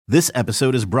This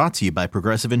episode is brought to you by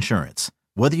Progressive Insurance.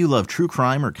 Whether you love true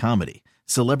crime or comedy,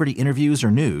 celebrity interviews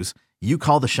or news, you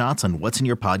call the shots on what's in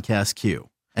your podcast queue.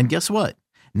 And guess what?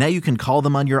 Now you can call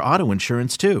them on your auto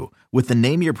insurance too with the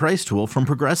Name Your Price tool from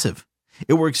Progressive.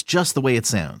 It works just the way it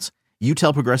sounds. You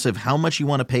tell Progressive how much you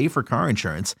want to pay for car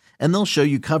insurance, and they'll show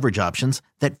you coverage options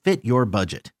that fit your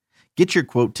budget. Get your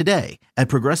quote today at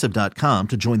Progressive.com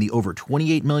to join the over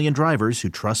 28 million drivers who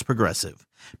trust Progressive.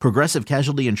 Progressive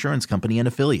Casualty Insurance Company and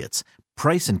Affiliates.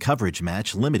 Price and coverage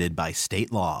match limited by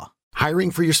state law. Hiring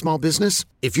for your small business?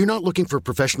 If you're not looking for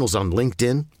professionals on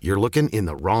LinkedIn, you're looking in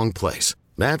the wrong place.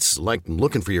 That's like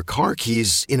looking for your car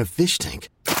keys in a fish tank.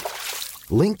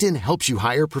 LinkedIn helps you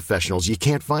hire professionals you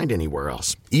can't find anywhere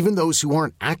else, even those who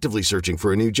aren't actively searching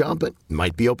for a new job but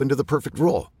might be open to the perfect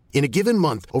role. In a given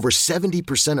month, over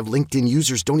 70% of LinkedIn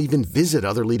users don't even visit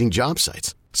other leading job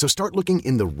sites. So start looking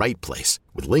in the right place.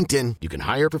 With LinkedIn, you can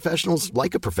hire professionals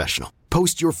like a professional.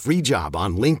 Post your free job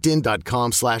on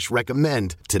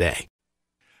linkedin.com/recommend today.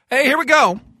 Hey, here we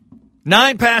go.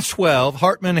 12:09,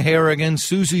 Hartman, Harrigan,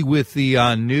 Susie with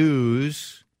the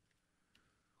news.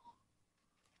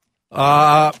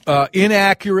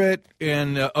 Inaccurate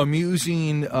and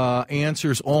amusing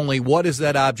answers only. What is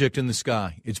that object in the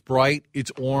sky? It's bright.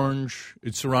 It's orange.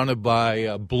 It's surrounded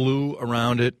by blue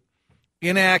around it.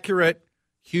 Inaccurate,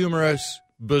 humorous,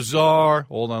 bizarre.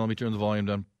 Hold on, let me turn the volume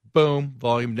down. Boom,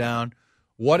 volume down.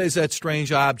 What is that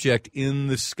strange object in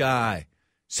the sky?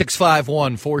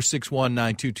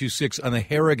 651-461-9226 on the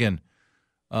Harrigan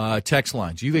text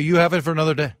lines. You have it for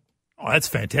another day. Oh, that's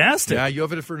fantastic. Yeah, you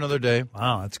have it for another day.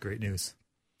 Wow, that's great news.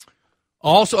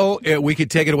 Also, we could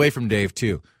take it away from Dave,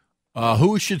 too.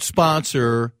 Who should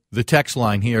sponsor the text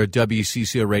line here at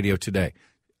WCCO Radio today?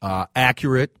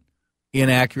 Accurate,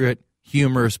 inaccurate,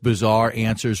 humorous, bizarre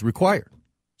answers required.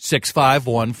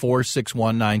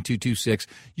 651-461-9226.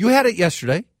 You had it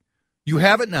yesterday. You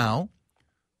have it now.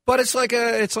 But it's like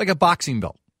a boxing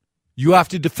belt. You have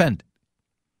to defend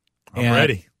it. I'm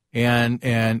ready.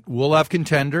 And we'll have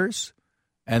contenders,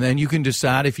 and then you can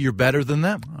decide if you're better than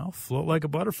them. I'll float like a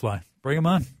butterfly. Bring them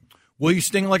on. Will you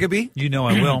sting like a bee? You know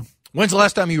I will. When's the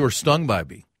last time you were stung by a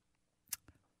bee?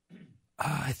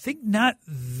 I think not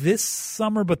this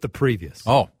summer, but the previous.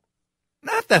 Oh,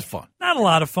 not that fun. Not a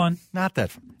lot of fun. Not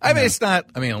that fun. I mean, it's not.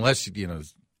 I mean, unless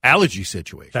allergy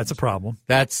situation. That's a problem.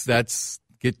 That's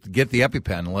get the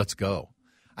EpiPen and let's go.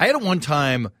 I had it one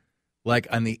time, like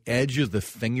on the edge of the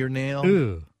fingernail.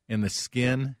 Ew. In the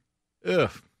skin.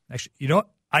 Ugh. Actually, you know what?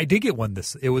 I did get one.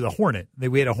 It was a hornet.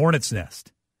 We had a hornet's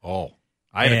nest. Oh,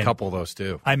 I had a couple of those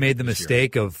too. I made the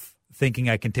mistake of thinking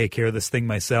I can take care of this thing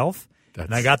myself.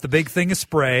 And I got the big thing of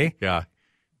spray. Yeah.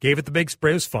 Gave it the big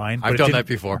spray. It was fine. I've done that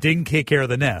before. Didn't take care of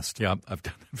the nest. Yeah, I've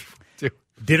done that before too.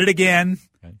 Did it again,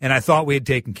 and I thought we had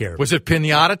taken care of it. Was it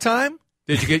pinata time?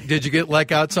 Did you get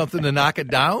like out something to knock it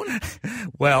down?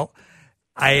 Well,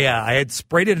 I had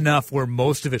sprayed it enough where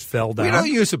most of it fell down. We don't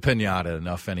use a pinata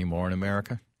enough anymore in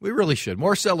America. We really should.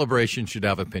 More celebration should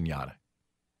have a pinata.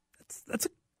 That's a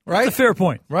right. Fair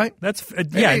point. Right. That's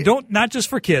not just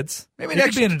for kids. Maybe it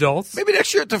next could be an adults. Maybe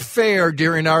next year at the fair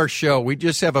during our show, we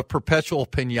just have a perpetual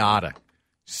pinata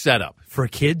set up. For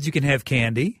kids, you can have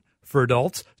candy. For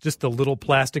adults, just the little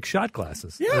plastic shot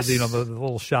glasses. Yes. The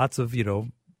little shots of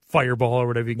Fireball or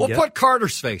whatever you can get. We'll put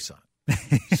Carter's face on.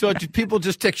 So people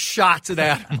just take shots at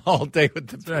Adam all day with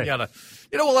the pinata. Right.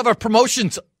 We'll have our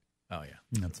promotions. Oh yeah,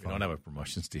 we don't have a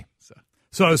promotions team.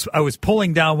 So I was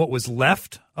pulling down what was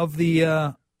left of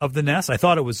the nest. I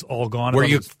thought it was all gone.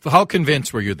 How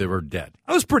convinced were you they were dead?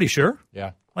 I was pretty sure.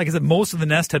 Yeah, like I said, most of the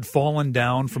nest had fallen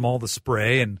down from all the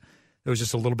spray, and there was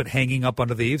just a little bit hanging up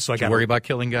under the eaves. So I got worry about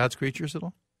killing God's creatures at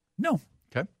all? No.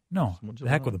 Okay. No. The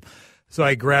heck with them. So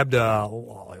I grabbed a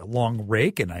long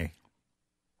rake and I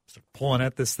started pulling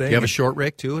at this thing. Do you have a short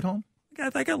rake too at home?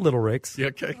 I got little rakes. Yeah,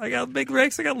 okay. I got big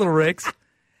rakes. I got little rakes.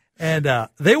 And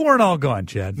they weren't all gone,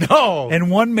 Chad. No. And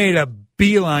one made a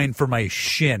beeline for my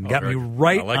shin. Got me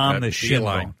right on the shin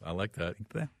bone. I like that.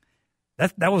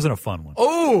 That wasn't a fun one.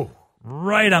 Oh.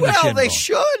 Right on the shin bone. Well, they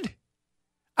should.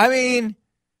 I mean,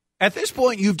 at this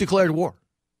point, you've declared war.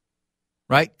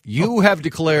 Right? You have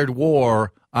declared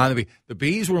war on the bee. The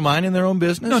bees were minding their own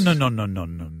business? No.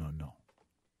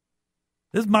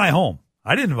 This is my home.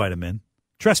 I didn't invite them in.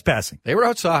 Trespassing. They were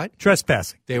outside.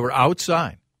 Trespassing. They were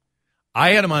outside. I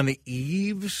had them on the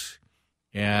eaves,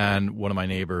 and one of my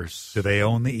neighbors. Do they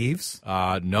own the eaves?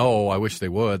 No, I wish they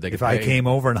would. If I came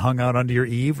over and hung out under your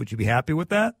eave, would you be happy with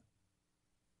that?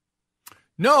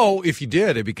 No, if you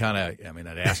did, it'd be kind of,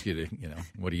 I'd ask you to,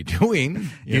 what are you doing?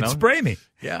 You'd spray me.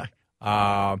 Yeah.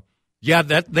 Yeah,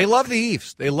 they love the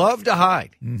Eves. They love to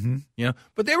hide. Mm-hmm. You know,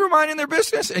 but they were minding their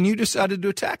business, and you decided to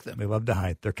attack them. They love to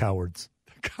hide. They're cowards.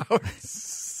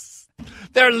 Cowards.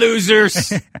 They're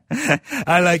losers.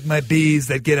 I like my bees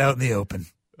that get out in the open.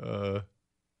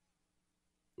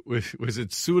 Was it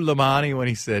Suleimani when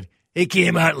he said, he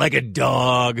came out like a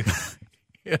dog?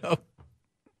 You know?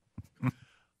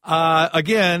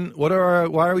 Again, why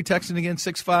are we texting again?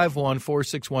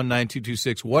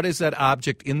 651-461-9226. What is that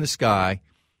object in the sky?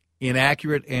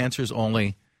 Inaccurate answers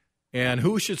only. And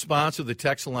who should sponsor the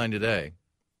text line today?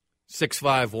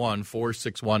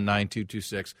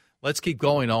 651-461-9226. Let's keep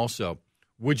going also.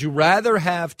 Would you rather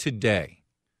have today?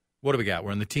 What do we got?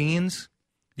 We're in the teens?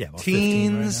 Yeah, about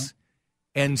teens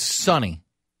and sunny.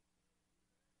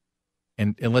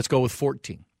 And let's go with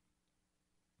 14.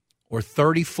 Or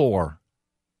 34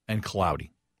 and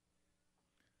cloudy.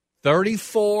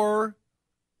 34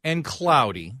 and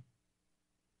cloudy.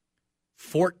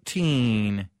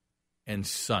 14 and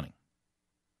sunny.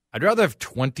 I'd rather have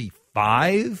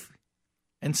 25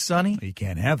 and sunny. You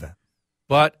can't have that.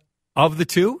 But of the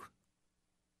two,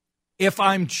 if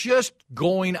I'm just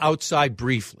going outside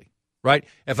briefly, right?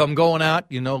 If I'm going out,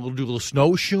 we'll do a little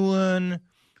snowshoeing,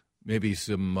 maybe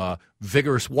some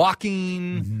vigorous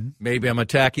walking. Mm-hmm. Maybe I'm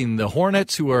attacking the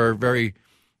hornets who are very,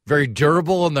 very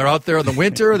durable, and they're out there in the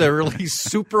winter. They're really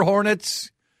super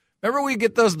hornets. Remember we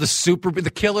get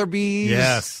the killer bees?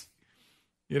 Yes.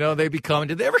 They be coming.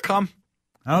 Did they ever come?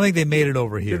 I don't think they made it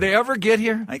over here. Did they ever get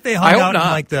here? I think they hung out in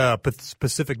like the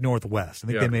Pacific Northwest. I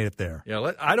think they made it there.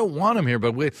 Yeah, I don't want them here,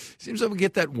 but it seems like we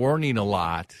get that warning a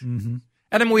lot. Mm-hmm.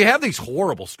 And then we have these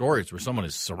horrible stories where someone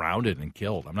is surrounded and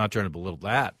killed. I'm not trying to belittle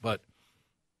that, but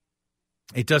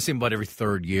it does seem about every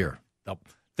third year.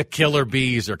 The killer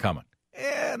bees are coming.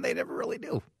 And they never really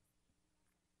do.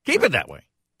 Keep it that way.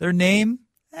 Their name,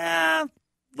 a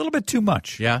little bit too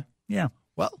much. Yeah? Yeah.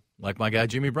 Well, like my guy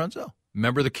Jimmy Brunzo.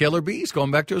 Remember the Killer Bees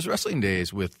going back to his wrestling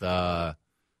days with, I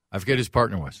forget his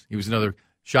partner was. He was another,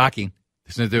 shocking.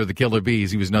 They were the Killer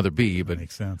Bees. He was another bee, but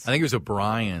makes sense. I think it was a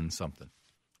Brian something.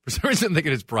 For some reason, I'm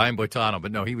thinking it's Brian Boitano,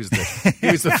 but no, he was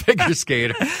the figure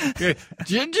skater.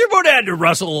 Jimbo had to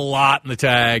wrestle a lot in the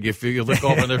tag. If you look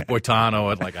over, there's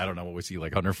Boitano at I don't know, what was he,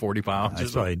 140 pounds?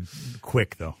 That's probably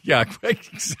quick, though. Yeah,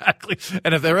 quick, exactly.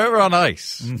 And if they're ever on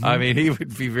ice, I mean, he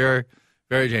would be very,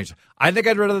 very dangerous. I think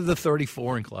I'd rather the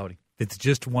 34 and cloudy. It's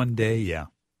just one day, yeah.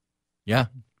 Yeah.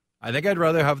 I think I'd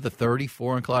rather have the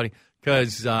 34 and cloudy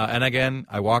because, and again,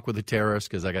 I walk with a terrorist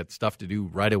because I got stuff to do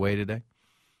right away today.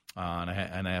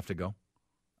 And I have to go.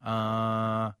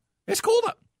 It's cold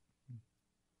up.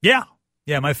 Yeah.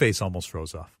 Yeah, my face almost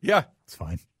froze off. Yeah. It's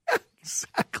fine.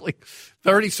 Exactly.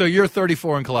 30. So you're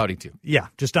 34 and cloudy too. Yeah.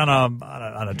 Just on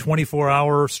a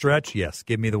 24-hour stretch, yes.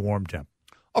 Give me the warm temp.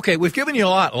 Okay, we've given you a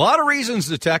lot of reasons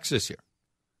to text this here.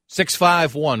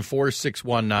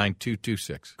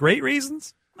 651-461-9226. Great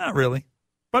reasons? Not really,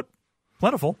 but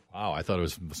plentiful. Wow, I thought it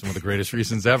was some of the greatest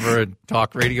reasons ever in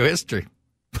talk radio history.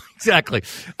 Exactly.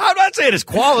 I'm not saying it's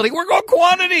quality. We're going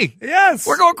quantity. Yes.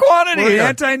 We're going quantity. We're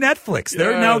anti-Netflix.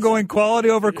 They're now going quality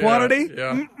over quantity.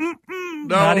 Yeah.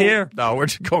 No, Not here. No, we're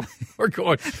just going. We're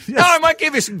going. Now, I might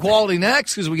give you some quality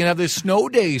next because we can have this snow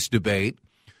days debate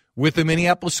with the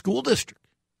Minneapolis School District.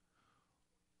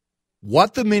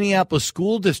 What the Minneapolis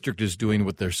School District is doing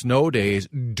with their snow days,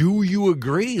 do you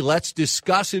agree? Let's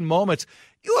discuss in moments.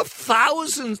 You have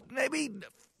thousands, maybe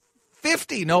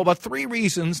 50, about 3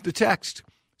 reasons to text.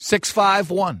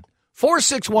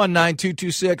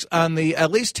 651-461-9226 on the, at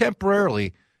least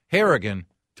temporarily, Harrigan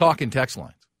talk and text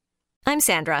lines. I'm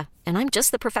Sandra, and I'm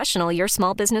just the professional your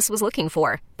small business was looking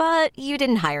for. But you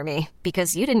didn't hire me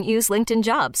because you didn't use LinkedIn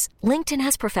Jobs. LinkedIn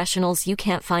has professionals you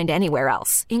can't find anywhere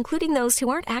else, including those who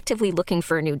aren't actively looking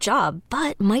for a new job,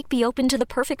 but might be open to the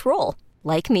perfect role,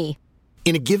 like me.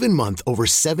 In a given month, over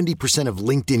 70% of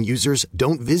LinkedIn users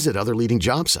don't visit other leading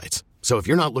job sites. So if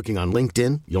you're not looking on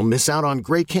LinkedIn, you'll miss out on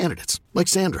great candidates like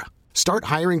Sandra. Start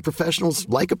hiring professionals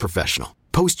like a professional.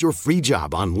 Post your free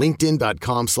job on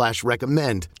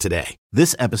linkedin.com/recommend today.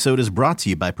 This episode is brought to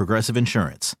you by Progressive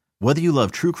Insurance. Whether you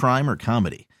love true crime or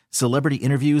comedy, celebrity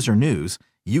interviews or news,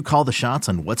 you call the shots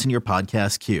on what's in your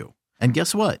podcast queue. And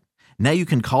guess what? Now you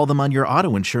can call them on your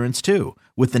auto insurance too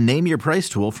with the Name Your Price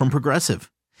tool from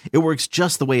Progressive. It works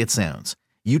just the way it sounds.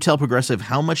 You tell Progressive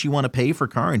how much you want to pay for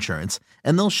car insurance,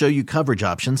 and they'll show you coverage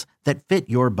options that fit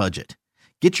your budget.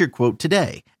 Get your quote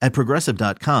today at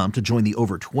Progressive.com to join the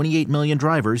over 28 million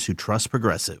drivers who trust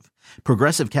Progressive.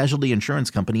 Progressive Casualty Insurance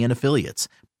Company and Affiliates.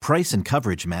 Price and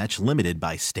coverage match limited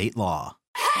by state law.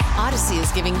 Odyssey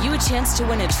is giving you a chance to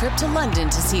win a trip to London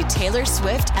to see Taylor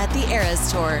Swift at the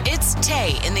Eras Tour. It's Tay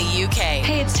in the UK.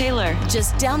 Hey, it's Taylor.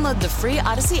 Just download the free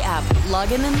Odyssey app,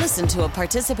 log in and listen to a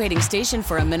participating station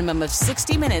for a minimum of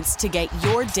 60 minutes to get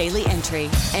your daily entry.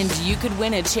 And you could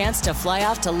win a chance to fly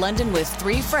off to London with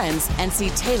 3 friends and see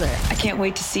Taylor. I can't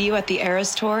wait to see you at the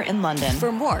Eras Tour in London.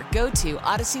 For more, go to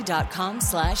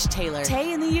odyssey.com/Taylor.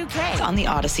 Tay in the UK. It's on the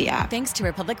Odyssey app. Thanks to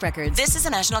Republic Records. This is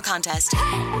a national contest.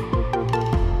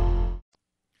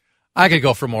 I could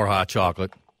go for more hot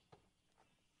chocolate.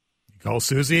 You call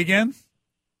Susie again?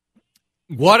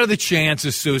 What are the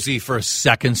chances Susie for a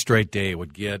second straight day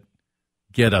would get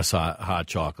us hot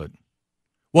chocolate?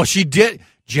 Well, she did.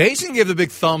 Jason gave the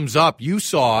big thumbs up. You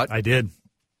saw it. I did.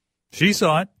 She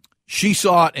saw it. She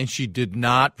saw it, and she did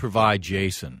not provide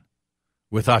Jason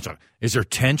with hot chocolate. Is there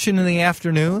tension in the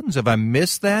afternoons? Have I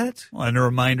missed that? Well, and a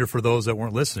reminder for those that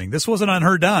weren't listening, this wasn't on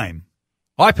her dime.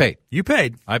 Oh, I paid. You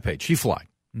paid. I paid. She fly.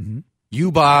 Mm-hmm.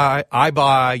 You buy, I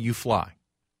buy, you fly.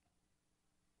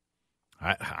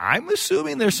 I'm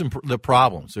assuming there's the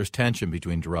problems. There's tension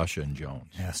between DeRusha and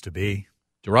Jones. Has to be.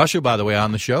 DeRusha, by the way,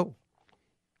 on the show,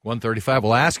 1:35.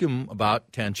 We'll ask him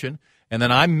about tension. And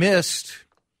then I missed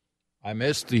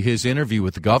his interview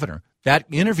with the governor. That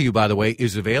interview, by the way,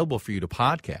 is available for you to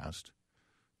podcast.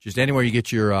 Just anywhere you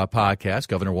get your podcast.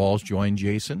 Governor Walz joined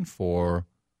Jason for,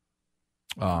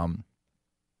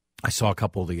 I saw a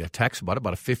couple of the texts about a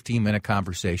 15-minute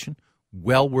conversation.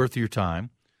 Well worth your time.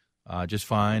 Just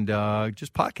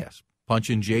podcast.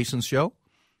 Punch in Jason's show.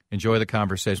 Enjoy the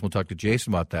conversation. We'll talk to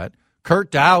Jason about that.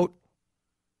 Kurt Doubt,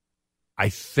 I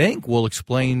think, will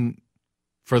explain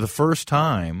for the first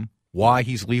time why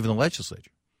he's leaving the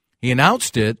legislature. He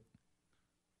announced it,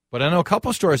 but I know a couple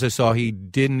of stories I saw he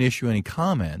didn't issue any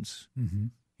comments. Mm-hmm.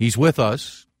 He's with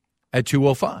us at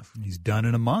 2:05. He's done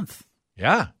in a month.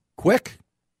 Yeah, quick.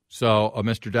 So,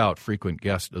 Mr. Doubt, frequent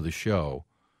guest of the show,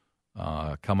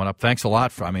 coming up. Thanks a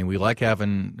lot. We like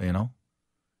having,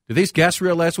 do these guests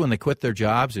realize when they quit their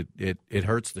jobs, it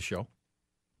hurts the show?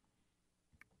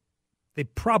 They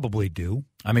probably do.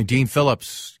 Dean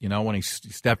Phillips, when he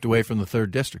stepped away from the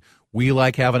 3rd District, we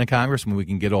like having a congressman we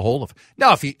can get a hold of.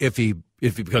 Now, if he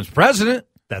becomes president,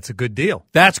 that's a good deal.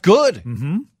 That's good.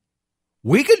 Mm-hmm.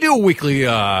 We could do a weekly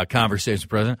conversation with the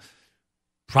president.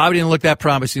 Probably didn't look that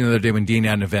promising the other day when Dean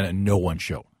had an event and no one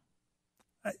showed.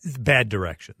 Bad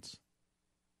directions.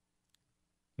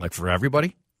 Like for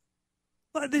everybody?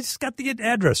 Well, they just got the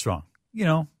address wrong.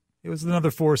 It was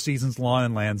another Four Seasons lawn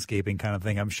and landscaping kind of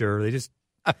thing, I'm sure. They just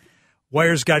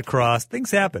wires got crossed.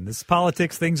 Things happen. This is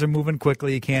politics. Things are moving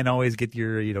quickly. You can't always get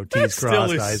your, T's crossed. That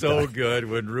still is so good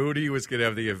when Rudy was going to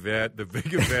have the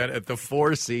big event at the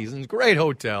Four Seasons. Great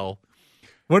hotel.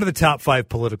 What are the top 5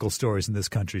 political stories in this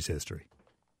country's history?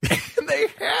 And they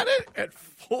had it at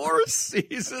Four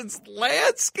Seasons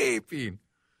Landscaping.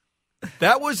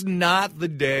 That was not the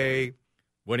day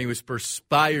when he was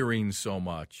perspiring so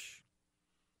much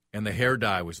and the hair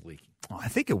dye was leaking. Oh, I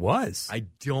think it was. I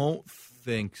don't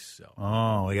think so.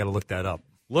 Oh, we got to look that up.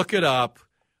 Look it up.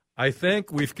 I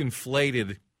think we've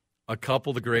conflated a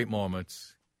couple of the great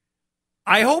moments.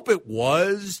 I hope it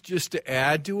was just to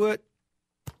add to it.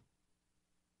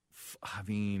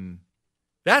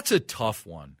 That's a tough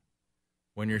one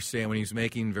when he's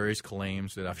making various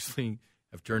claims that obviously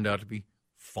have turned out to be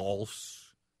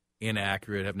false,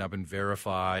 inaccurate, have not been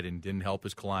verified, and didn't help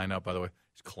his client out. By the way,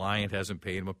 his client hasn't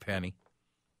paid him a penny.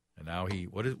 And now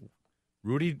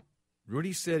Rudy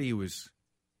said he was,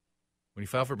 when he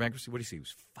filed for bankruptcy, what did he say? He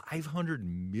was $500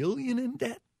 million in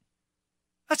debt?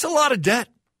 That's a lot of debt.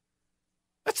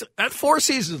 That Four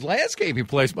Seasons landscaping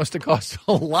place must have cost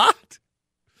a lot.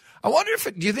 I wonder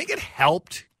do you think it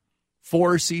helped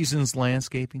Four Seasons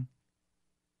landscaping?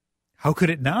 How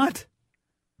could it not?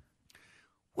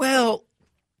 Well,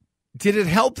 did it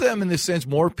help them in the sense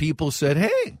more people said,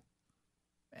 hey,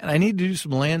 man, I need to do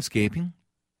some landscaping?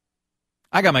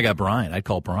 I got my guy Brian. I'd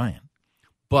call Brian.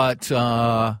 But,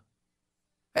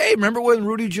 hey, remember when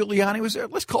Rudy Giuliani was there?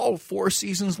 Let's call Four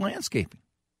Seasons landscaping.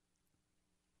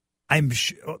 I'm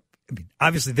sure.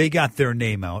 Obviously, they got their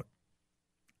name out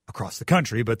across the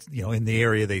country, but in the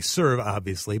area they serve,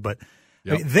 obviously. But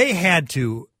yep. They had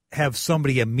to have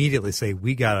somebody immediately say,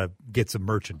 "We got to get some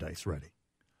merchandise ready."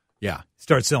 Yeah,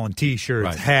 start selling T-shirts,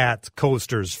 right. Hats,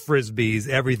 coasters, frisbees,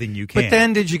 everything you can. But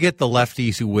then, did you get the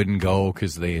lefties who wouldn't go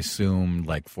because they assumed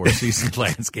Four Seasons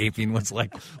landscaping was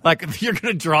like you're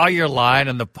going to draw your line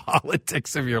on the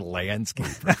politics of your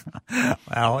landscaper?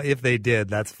 Well, if they did,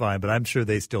 that's fine. But I'm sure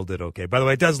they still did okay. By the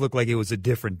way, it does look like it was a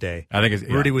different day. I think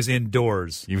Rudy was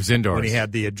indoors. He was indoors when he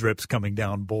had the drips coming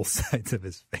down both sides of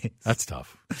his face. That's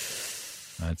tough.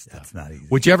 That's not easy.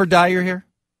 Would you ever dye your hair?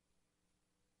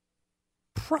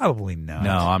 Probably not.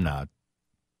 No, I'm not.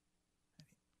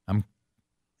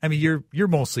 I mean, you're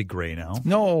mostly gray now.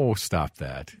 No, stop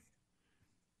that.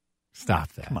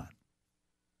 Stop that. Come on.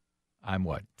 I'm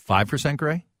what, 5%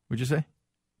 gray, would you say?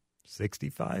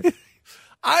 65?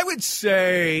 I would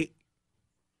say,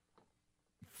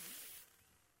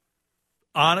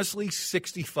 honestly,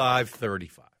 65-35.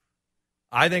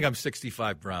 I think I'm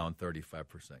 65 brown, 35%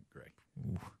 gray.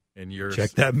 Ooh. And you're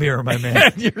Check that mirror, my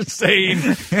man. And you're saying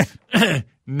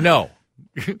no.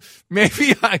 Maybe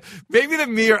the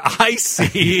mirror I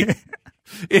see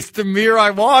is the mirror I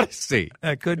want to see.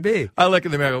 That could be. I look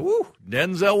in the mirror and go, "Ooh,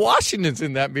 Denzel Washington's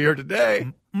in that mirror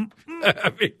today."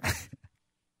 I mean,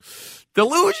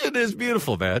 delusion is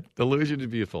beautiful, man. Delusion is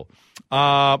beautiful.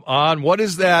 On what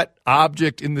is that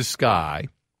object in the sky?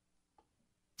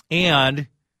 And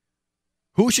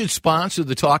who should sponsor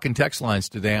the talk and text lines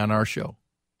today on our show?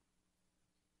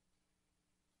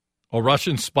 A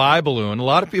Russian spy balloon. A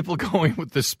lot of people going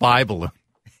with the spy balloon.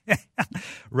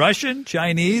 Russian,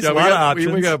 Chinese, Yeah, a lot of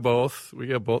options. We got both.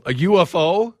 A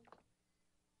UFO.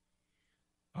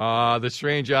 The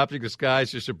strange object in the sky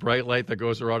is just a bright light that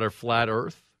goes around our flat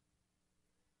Earth.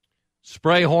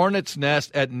 Spray hornet's nest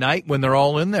at night when they're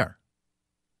all in there.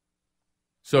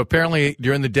 So apparently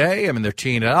during the day, I mean, they're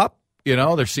teeing it up. You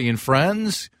know, they're seeing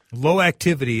friends. Low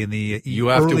activity in the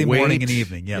early morning and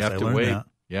evening. Yes, I learned that.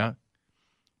 Yeah.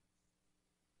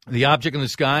 The object in the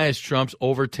sky is Trump's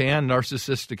over-tan,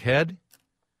 narcissistic head.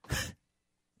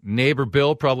 Neighbor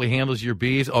Bill probably handles your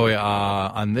bees. Oh, yeah.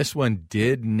 On this one,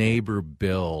 did Neighbor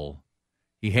Bill?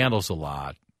 He handles a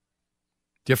lot.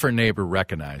 Different neighbor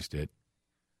recognized it.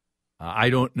 I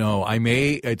don't know.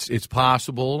 It's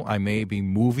possible I may be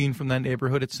moving from that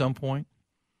neighborhood at some point.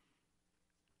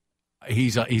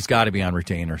 He's got to be on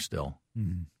retainer still.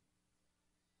 Mm-hmm.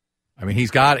 I mean,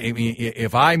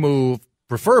 if I move,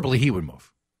 preferably he would move.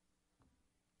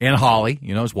 And Holly,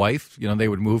 his wife, they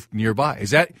would move nearby.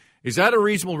 Is that a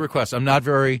reasonable request? I'm not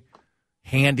very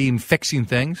handy in fixing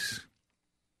things.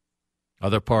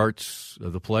 Other parts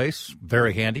of the place,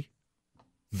 very handy.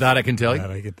 That I can tell you.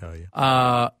 That I can tell you.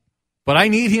 But I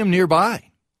need him nearby.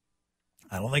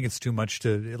 I don't think it's too much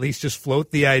to at least just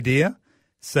float the idea.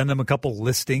 Send him a couple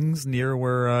listings near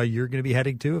where you're going to be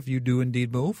heading to if you do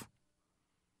indeed move.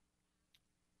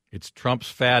 It's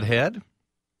Trump's fat head.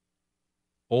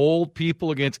 Old People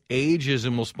Against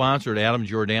Ageism will sponsor it. Adam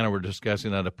Giordano were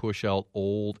discussing how to push out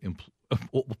old employees.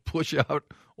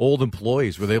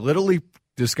 Were they literally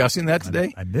discussing that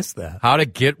today? I missed that. How to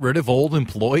get rid of old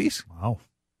employees? Wow.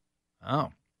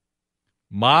 Oh.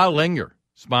 Ma Linger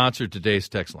sponsored today's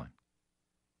text line.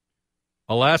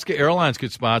 Alaska Airlines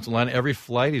could sponsor the line. Every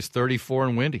flight is 34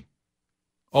 and windy.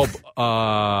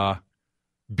 Oh,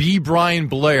 B. Brian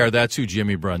Blair. That's who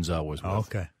Jimmy Brunzell was with.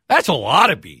 Okay. That's a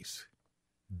lot of bees.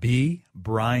 B.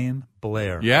 Brian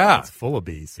Blair. Yeah. It's full of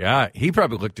bees. Yeah. He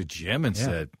probably looked at Jim and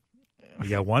said, "You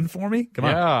got one for me? Come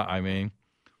on." Yeah, I mean,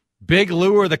 Big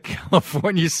Lou are the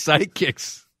California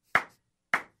Sidekicks.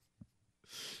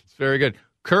 It's very good.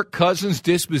 Kirk Cousins'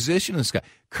 disposition in the sky.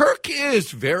 Kirk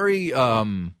is very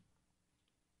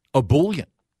ebullient,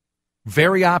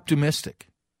 very optimistic.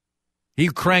 He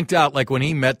cranked out, like when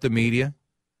he met the media,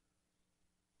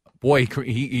 boy,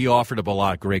 he offered up a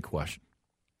lot of great questions.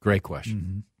 Great question.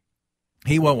 Mm-hmm.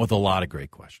 He went with a lot of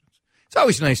great questions. It's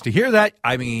always nice to hear that.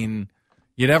 I mean,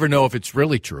 you never know if it's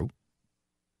really true.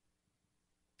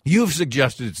 You've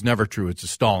suggested it's never true. It's a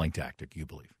stalling tactic, you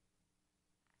believe.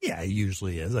 Yeah, it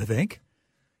usually is, I think.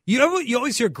 You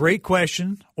always hear a great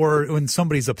question, or when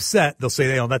somebody's upset, they'll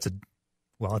say,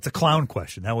 it's a clown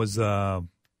question. That was,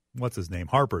 what's his name?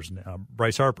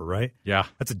 Bryce Harper, right? Yeah.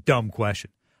 That's a dumb question.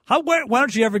 Why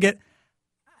don't you ever get,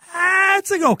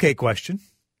 it's an okay question.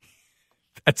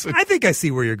 I think I see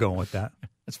where you're going with that.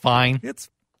 That's fine.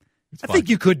 I think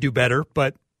you could do better,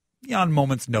 but on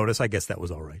moment's notice, I guess that was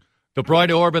all right. Deployed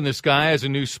to orbit in the sky has a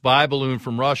new spy balloon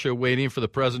from Russia waiting for the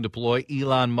president to deploy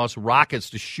Elon Musk rockets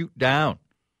to shoot down.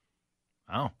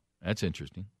 Oh, that's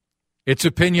interesting. It's a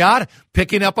pinata.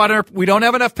 Picking up on we don't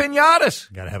have enough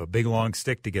pinatas. Got to have a big, long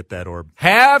stick to get that orb.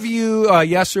 Have you,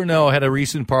 yes or no, had a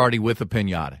recent party with a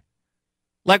pinata?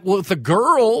 Like with the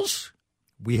girls.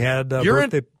 We had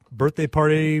a birthday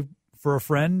party for a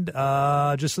friend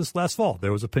just this last fall.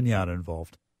 There was a pinata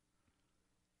involved.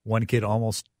 One kid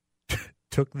almost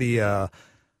took the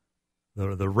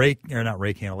rake, or not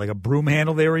rake handle, like a broom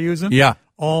handle they were using. Yeah.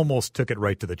 Almost took it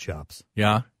right to the chops.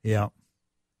 Yeah. Yeah.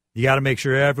 You got to make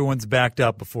sure everyone's backed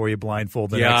up before you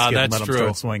blindfold the next kid and let them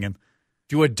start swinging.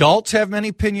 Do adults have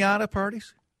many pinata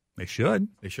parties? They should.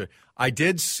 They should. I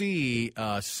did see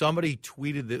somebody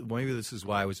tweeted that. Maybe this is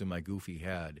why I was in my goofy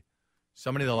head.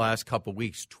 Somebody the last couple of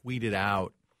weeks tweeted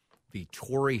out the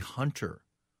Tory Hunter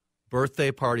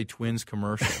birthday party twins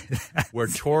commercial where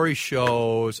Tori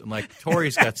shows, and like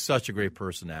Tori's got such a great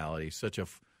personality, such a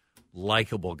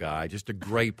likable guy, just a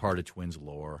great part of twins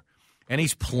lore. And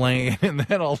he's playing, and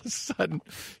then all of a sudden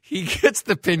he gets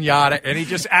the piñata and he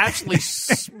just actually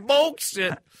smokes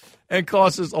it and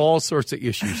causes all sorts of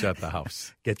issues at the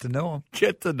house. Get to know him.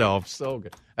 Get to know him. So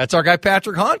good. That's our guy,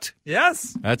 Patrick Hunt.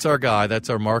 Yes. That's our guy. That's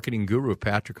our marketing guru,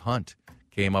 Patrick Hunt.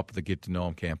 Came up with the Get to Know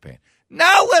Him campaign.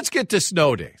 Now let's get to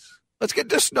snow days. Let's get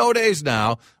to snow days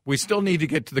now. We still need to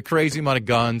get to the crazy amount of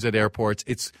guns at airports.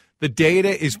 The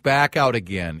data is back out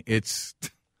again. It's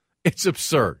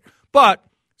absurd. But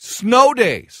snow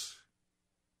days.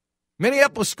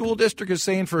 Minneapolis School District is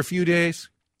saying for a few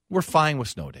days, we're fine with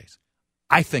snow days.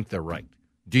 I think they're right.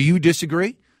 Do you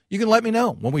disagree? You can let me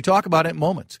know when we talk about it in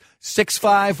moments.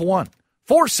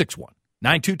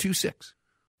 651-461-9226.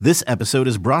 This episode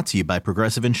is brought to you by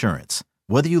Progressive Insurance.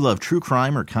 Whether you love true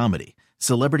crime or comedy,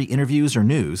 celebrity interviews or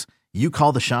news, you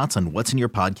call the shots on what's in your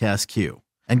podcast queue.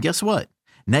 And guess what?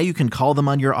 Now you can call them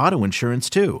on your auto insurance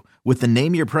too with the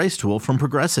Name Your Price tool from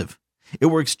Progressive. It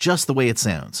works just the way it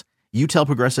sounds. You tell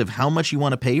Progressive how much you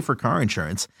want to pay for car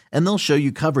insurance, and they'll show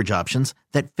you coverage options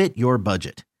that fit your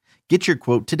budget. Get your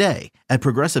quote today at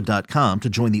Progressive.com to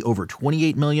join the over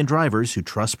 28 million drivers who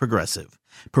trust Progressive.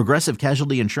 Progressive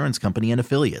Casualty Insurance Company and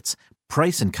Affiliates.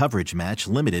 Price and coverage match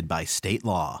limited by state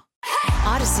law.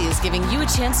 Odyssey is giving you a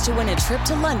chance to win a trip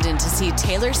to London to see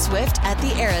Taylor Swift at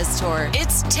the Eras Tour.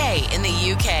 It's Tay in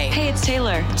the UK. Hey, it's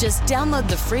Taylor. Just download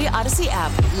the free Odyssey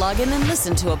app, log in and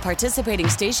listen to a participating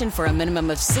station for a minimum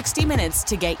of 60 minutes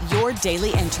to get your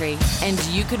daily entry. And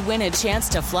you could win a chance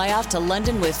to fly off to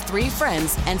London with 3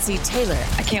 friends and see Taylor.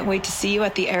 I can't wait to see you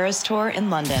at the Eras Tour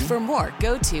in London. For more,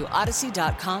 go to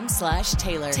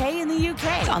odyssey.com/Taylor. Tay in the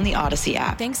UK. It's on the Odyssey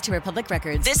app. Thanks to Republic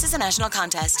Records. This is a national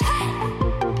contest.